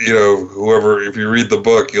 if you read the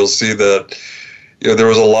book, you'll see that, there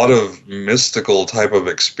was a lot of mystical type of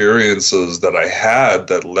experiences that I had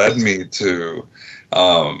that led me to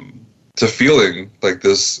feeling like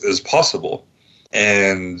this is possible.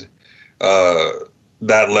 And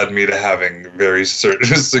that led me to having very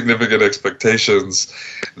certain significant expectations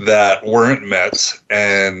that weren't met,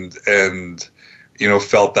 and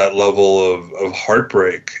felt that level of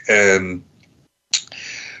heartbreak. And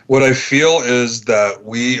what I feel is that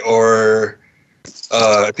we are,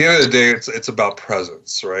 at the end of the day, it's about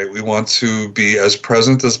presence, right? We want to be as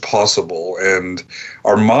present as possible, and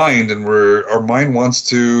our mind wants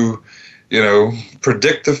to,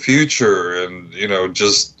 predict the future and,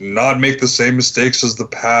 just not make the same mistakes as the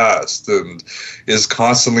past, and is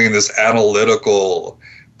constantly in this analytical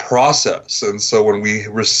process. And so when we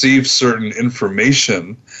receive certain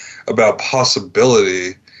information about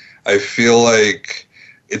possibility, I feel like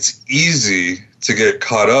it's easy to get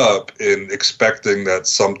caught up in expecting that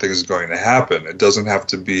something's going to happen. It doesn't have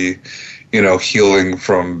to be, healing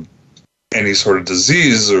from any sort of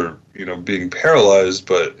disease or, being paralyzed,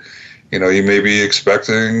 but, you may be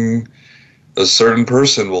expecting a certain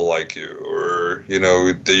person will like you, or,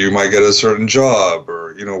 that you might get a certain job,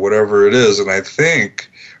 or, whatever it is. And I think,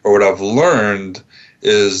 or what I've learned,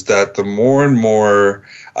 is that the more and more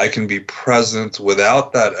I can be present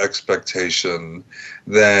without that expectation,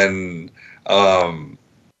 then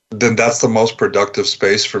that's the most productive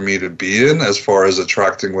space for me to be in as far as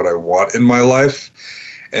attracting what I want in my life.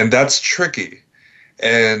 And that's tricky.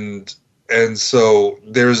 And so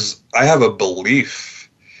I have a belief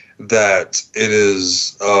that it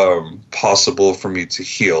is possible for me to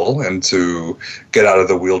heal and to get out of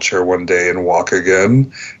the wheelchair one day and walk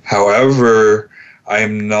again. However,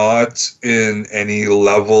 I'm not in any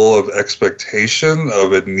level of expectation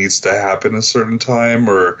of it needs to happen a certain time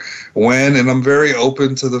or when, and I'm very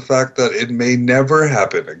open to the fact that it may never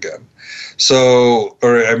happen again. So,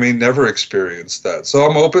 or I may never experience that. So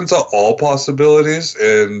I'm open to all possibilities,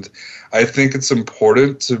 and I think it's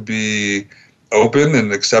important to be open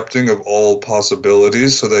and accepting of all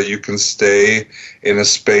possibilities so that you can stay in a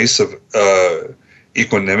space of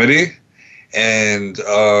equanimity. And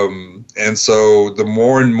so the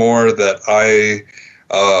more and more that I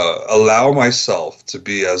allow myself to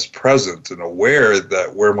be as present and aware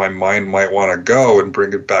that where my mind might want to go and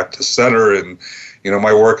bring it back to center, and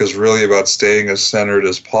my work is really about staying as centered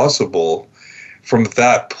as possible. From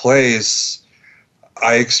that place,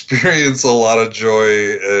 I experience a lot of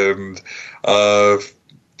joy, and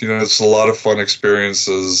it's a lot of fun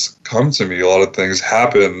experiences come to me. A lot of things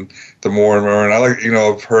happen the more and more, and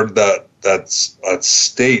I've heard that's a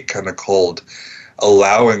state kind of called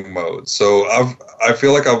allowing mode. So I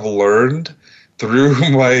feel like I've learned through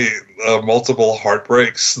my multiple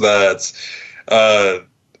heartbreaks that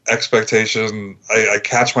expectation, I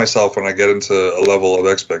catch myself when I get into a level of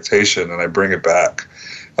expectation, and I bring it back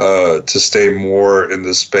to stay more in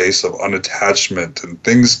the space of unattachment. And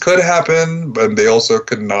things could happen, but they also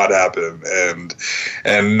could not happen,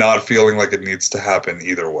 and not feeling like it needs to happen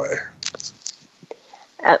either way.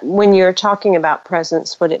 When you're talking about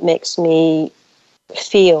presence, what it makes me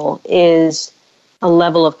feel is a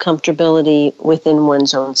level of comfortability within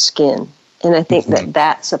one's own skin. And I think that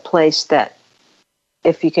that's a place that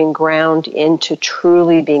if you can ground into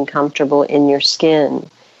truly being comfortable in your skin,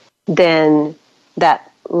 then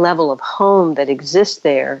that level of home that exists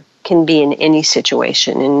there can be in any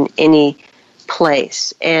situation, in any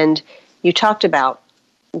place. And you talked about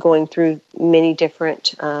going through many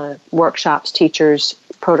different workshops, teachers,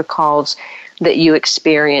 protocols that you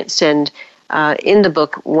experience. And in the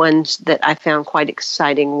book, ones that I found quite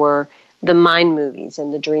exciting were the mind movies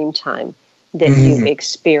and the dream time that you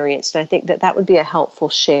experienced. I think that would be a helpful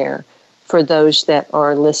share for those that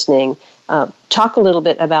are listening. Talk a little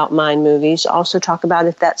bit about mind movies. Also talk about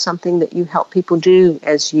if that's something that you help people do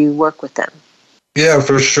as you work with them. Yeah,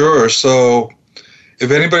 for sure. So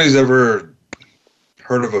if anybody's ever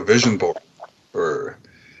heard of a vision board, or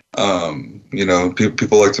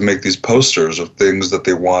people like to make these posters of things that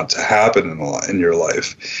they want to happen in your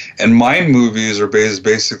life, and mind movies are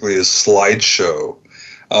basically a slideshow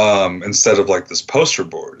instead of like this poster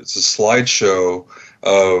board. It's a slideshow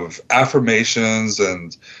of affirmations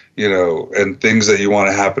and things that you want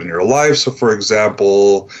to happen in your life. So for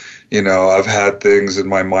example, I've had things in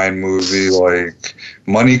my mind movie like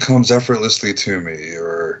money comes effortlessly to me,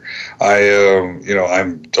 or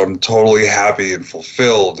I'm totally happy and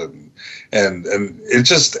fulfilled, and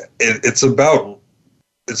it's about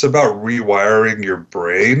rewiring your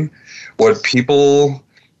brain.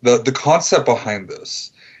 The concept behind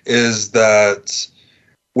this is that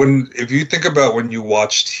if you think about when you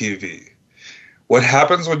watch TV, what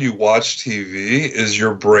happens when you watch TV is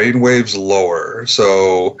your brain waves lower.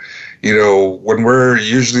 So, when we're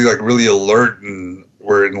usually like really alert and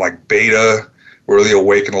we're in like beta, we're really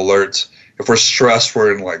awake and alert. If we're stressed,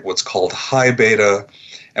 we're in like what's called high beta.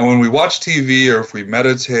 And when we watch TV, or if we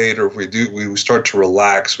meditate, or if we start to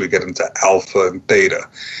relax, we get into alpha and theta.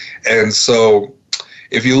 And so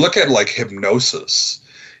if you look at like hypnosis,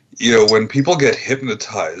 when people get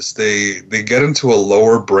hypnotized, they get into a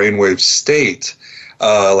lower brainwave state,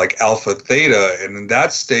 like alpha theta, and in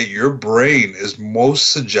that state, your brain is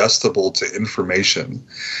most suggestible to information.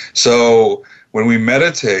 So when we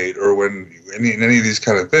meditate, or when in any of these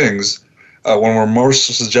kind of things, when we're most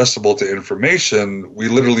suggestible to information, we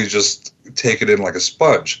literally just take it in like a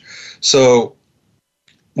sponge. So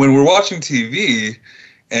when we're watching TV,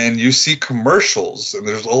 and you see commercials, and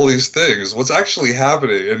there's all these things, what's actually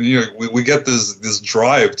happening, and we get this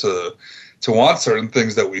drive to want certain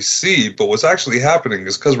things that we see, but what's actually happening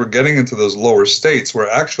is because we're getting into those lower states, we're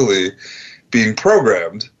actually being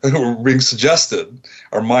programmed, we're being suggested.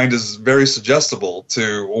 Our mind is very suggestible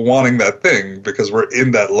to wanting that thing because we're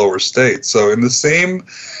in that lower state. So in the same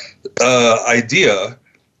idea,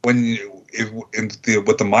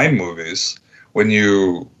 with the mind movies, when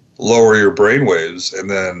you lower your brainwaves and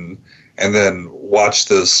then watch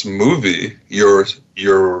this movie,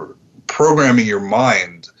 you're programming your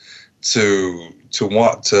mind to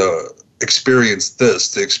want to experience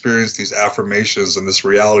this, to experience these affirmations and this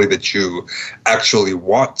reality that you actually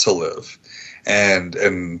want to live. And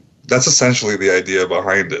that's essentially the idea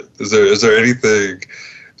behind it. Is there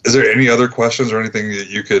any other questions or anything that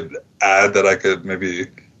you could add that I could maybe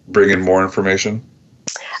bring in more information?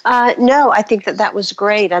 No, I think that was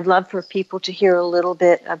great. I'd love for people to hear a little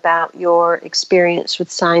bit about your experience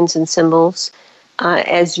with signs and symbols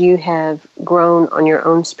as you have grown on your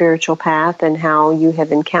own spiritual path, and how you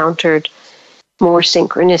have encountered more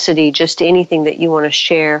synchronicity, just anything that you want to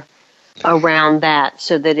share around that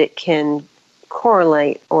so that it can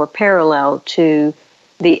correlate or parallel to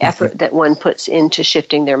the effort that one puts into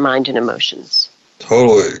shifting their mind and emotions.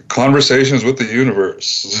 Totally. Conversations with the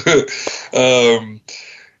universe.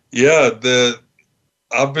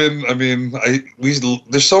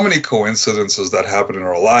 There's so many coincidences that happen in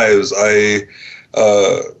our lives.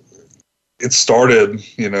 It started,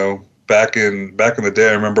 back in the day.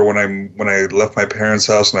 I remember when I left my parents'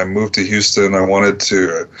 house and I moved to Houston, I wanted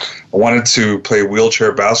to play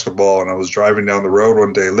wheelchair basketball, and I was driving down the road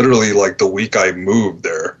one day, literally like the week I moved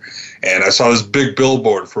there, and I saw this big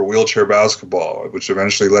billboard for wheelchair basketball, which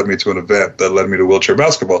eventually led me to an event that led me to wheelchair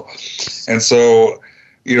basketball. And so,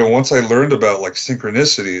 once I learned about like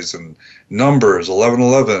synchronicities and numbers,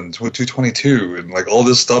 1111, 222, and like all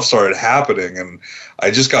this stuff started happening, and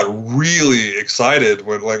I just got really excited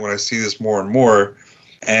when I see this more and more.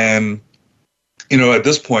 And at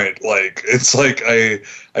this point, like it's like I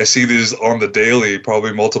see these on the daily,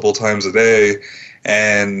 probably multiple times a day.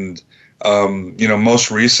 And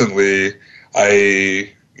most recently,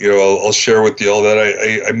 I'll share with y'all that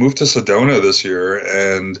I moved to Sedona this year,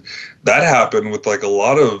 and that happened with like a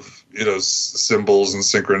lot of symbols and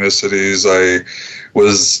synchronicities. I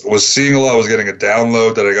was seeing a lot. I was getting a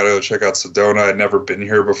download that I got to go check out Sedona. I'd never been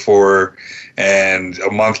here before, and a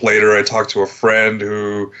month later, I talked to a friend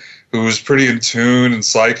who was pretty in tune and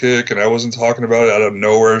psychic, and I wasn't talking about it out of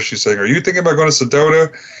nowhere. She's saying, "Are you thinking about going to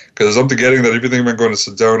Sedona? Because I'm getting that if you're thinking about going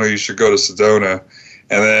to Sedona, you should go to Sedona."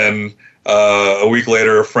 And then a week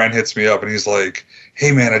later, a friend hits me up and he's like,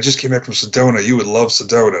 "Hey man, I just came back from Sedona. You would love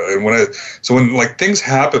Sedona." And when like things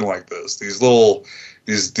happen like this, they're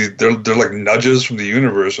like nudges from the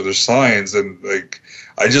universe, or they're signs, and like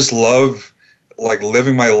I just love like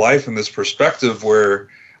living my life in this perspective where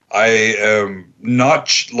I am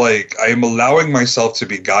I am allowing myself to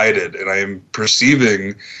be guided, and I am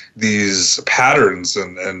perceiving these patterns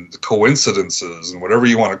and coincidences and whatever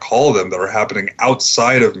you want to call them that are happening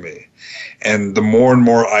outside of me. And the more and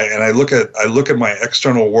more I look at my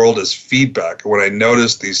external world as feedback. When I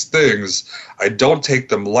notice these things, I don't take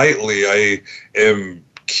them lightly. I am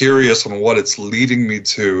curious on what it's leading me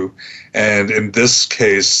to. And in this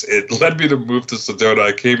case, it led me to move to Sedona.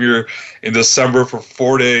 I came here in December for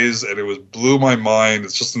 4 days, and it blew my mind.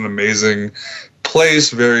 It's just an amazing place,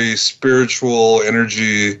 very spiritual,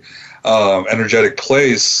 energetic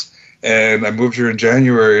place. And I moved here in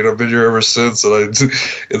January, and I've been here ever since. And I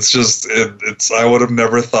would have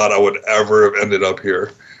never thought I would ever have ended up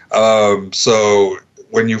here. So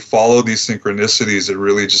when you follow these synchronicities, it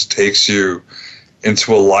really just takes you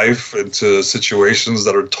into a life, into situations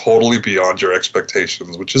that are totally beyond your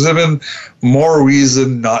expectations, which is even more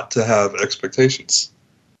reason not to have expectations.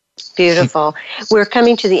 Beautiful. We're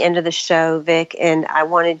coming to the end of the show, Vic, and I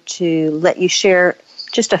wanted to let you share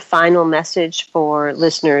just a final message for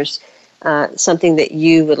listeners, something that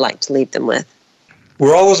you would like to leave them with.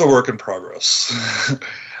 We're always a work in progress.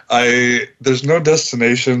 There's no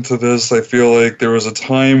destination to this. I feel like there was a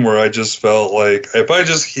time where I just felt like if I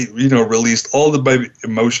just, released all my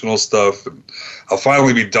emotional stuff, and I'll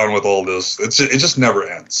finally be done with all this. It just never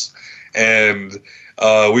ends. And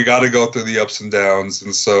we got to go through the ups and downs.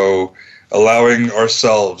 And so allowing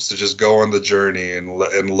ourselves to just go on the journey and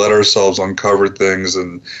let ourselves uncover things,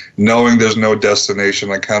 and knowing there's no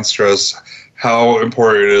destination. I can't stress how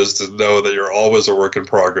important it is to know that you're always a work in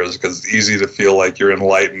progress, because it's easy to feel like you're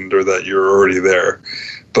enlightened or that you're already there.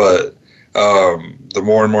 But the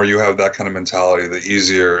more and more you have that kind of mentality, the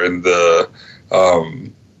easier and the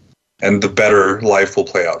better life will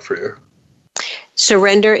play out for you.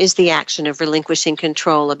 Surrender is the action of relinquishing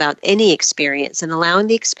control about any experience and allowing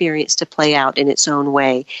the experience to play out in its own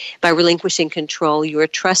way. By relinquishing control, you are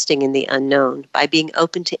trusting in the unknown, by being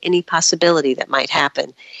open to any possibility that might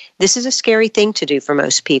happen. This is a scary thing to do for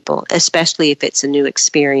most people, especially if it's a new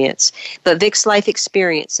experience. But Vic's life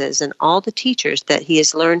experiences and all the teachers that he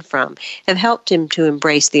has learned from have helped him to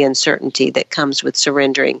embrace the uncertainty that comes with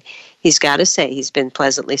surrendering. He's got to say he's been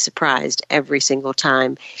pleasantly surprised every single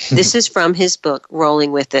time. This is from his book,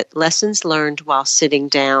 Rolling With It, Lessons Learned While Sitting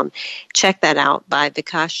Down. Check that out by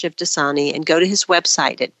Vikas Shivdasani, and go to his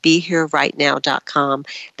website at BeHereRightNow.com.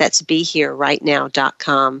 That's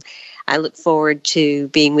BeHereRightNow.com. I look forward to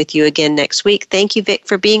being with you again next week. Thank you, Vic,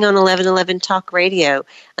 for being on 1111 Talk Radio.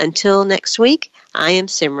 Until next week, I am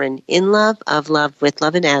Simran, in love, of love, with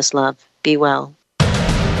love, and as love. Be well.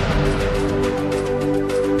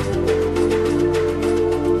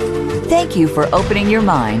 Thank you for opening your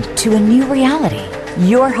mind to a new reality,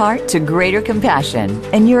 your heart to greater compassion,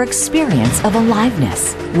 and your experience of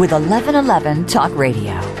aliveness with 1111 Talk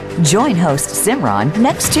Radio. Join host Simran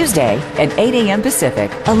next Tuesday at 8 a.m.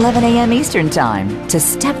 Pacific, 11 a.m. Eastern Time to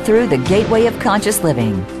step through the gateway of conscious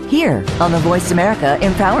living here on the Voice America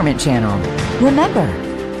Empowerment Channel. Remember,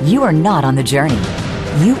 you are not on the journey.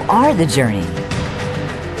 You are the journey.